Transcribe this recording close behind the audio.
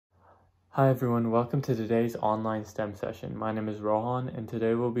Hi everyone, welcome to today's online STEM session. My name is Rohan, and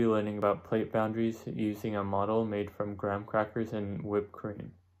today we'll be learning about plate boundaries using a model made from graham crackers and whipped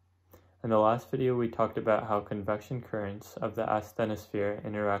cream. In the last video, we talked about how convection currents of the asthenosphere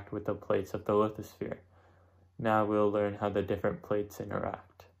interact with the plates of the lithosphere. Now we'll learn how the different plates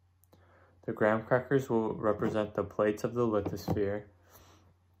interact. The graham crackers will represent the plates of the lithosphere,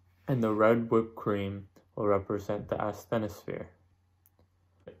 and the red whipped cream will represent the asthenosphere.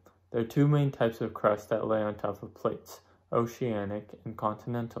 There are two main types of crust that lay on top of plates, oceanic and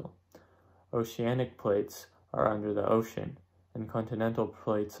continental. Oceanic plates are under the ocean, and continental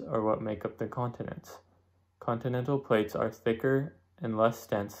plates are what make up the continents. Continental plates are thicker and less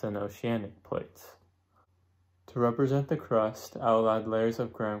dense than oceanic plates. To represent the crust, I will add layers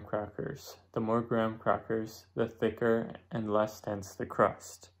of graham crackers. The more graham crackers, the thicker and less dense the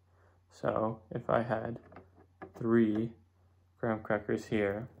crust. So, if I had 3 graham crackers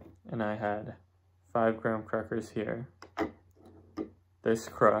here, and I had 5 graham crackers here, this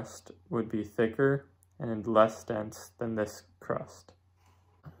crust would be thicker and less dense than this crust.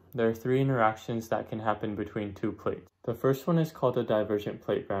 There are 3 interactions that can happen between 2 plates. The first one is called a divergent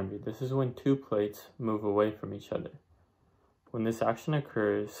plate boundary. This is when 2 plates move away from each other. When this action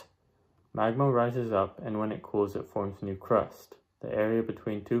occurs, magma rises up, and when it cools, it forms new crust. The area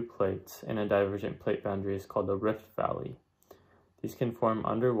between 2 plates in a divergent plate boundary is called a rift valley. These can form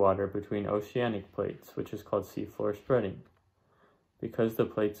underwater between oceanic plates, which is called seafloor spreading. Because the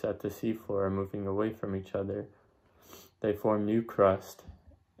plates at the seafloor are moving away from each other, they form new crust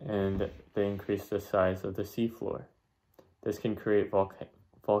and they increase the size of the seafloor. This can create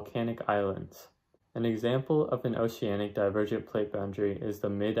volcanic islands. An example of an oceanic divergent plate boundary is the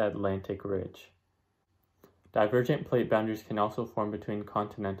Mid-Atlantic Ridge. Divergent plate boundaries can also form between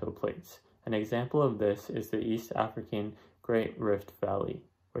continental plates. An example of this is the East African Great Rift Valley,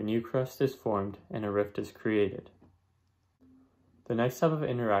 where new crust is formed and a rift is created. The next type of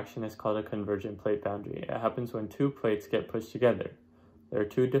interaction is called a convergent plate boundary. It happens when 2 plates get pushed together. There are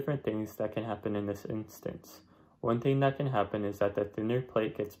 2 different things that can happen in this instance. One thing that can happen is that the thinner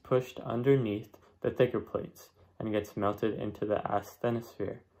plate gets pushed underneath the thicker plates and gets melted into the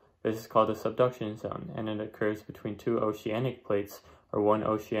asthenosphere. This is called a subduction zone, and it occurs between 2 oceanic plates, or 1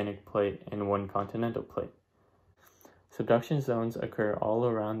 oceanic plate and 1 continental plate. Subduction zones occur all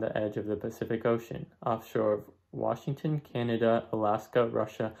around the edge of the Pacific Ocean, offshore of Washington, Canada, Alaska,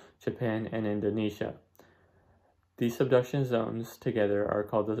 Russia, Japan, and Indonesia. These subduction zones together are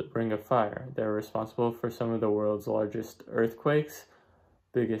called the Ring of Fire. They are responsible for some of the world's largest earthquakes,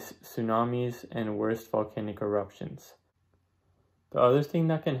 biggest tsunamis, and worst volcanic eruptions. The other thing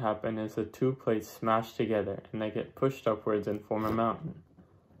that can happen is the 2 plates smash together and they get pushed upwards and form a mountain.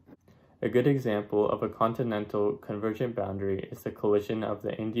 A good example of a continental convergent boundary is the collision of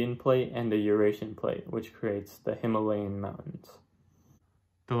the Indian plate and the Eurasian plate, which creates the Himalayan mountains.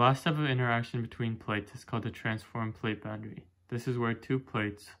 The last type of interaction between plates is called a transform plate boundary. This is where 2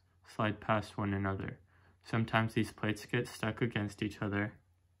 plates slide past one another. Sometimes these plates get stuck against each other,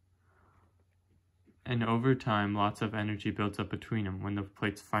 and over time lots of energy builds up between them. When the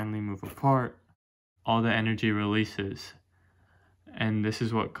plates finally move apart, all the energy releases, and this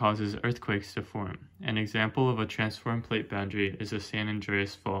is what causes earthquakes to form. An example of a transform plate boundary is the San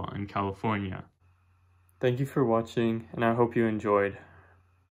Andreas Fault in California. Thank you for watching, and I hope you enjoyed.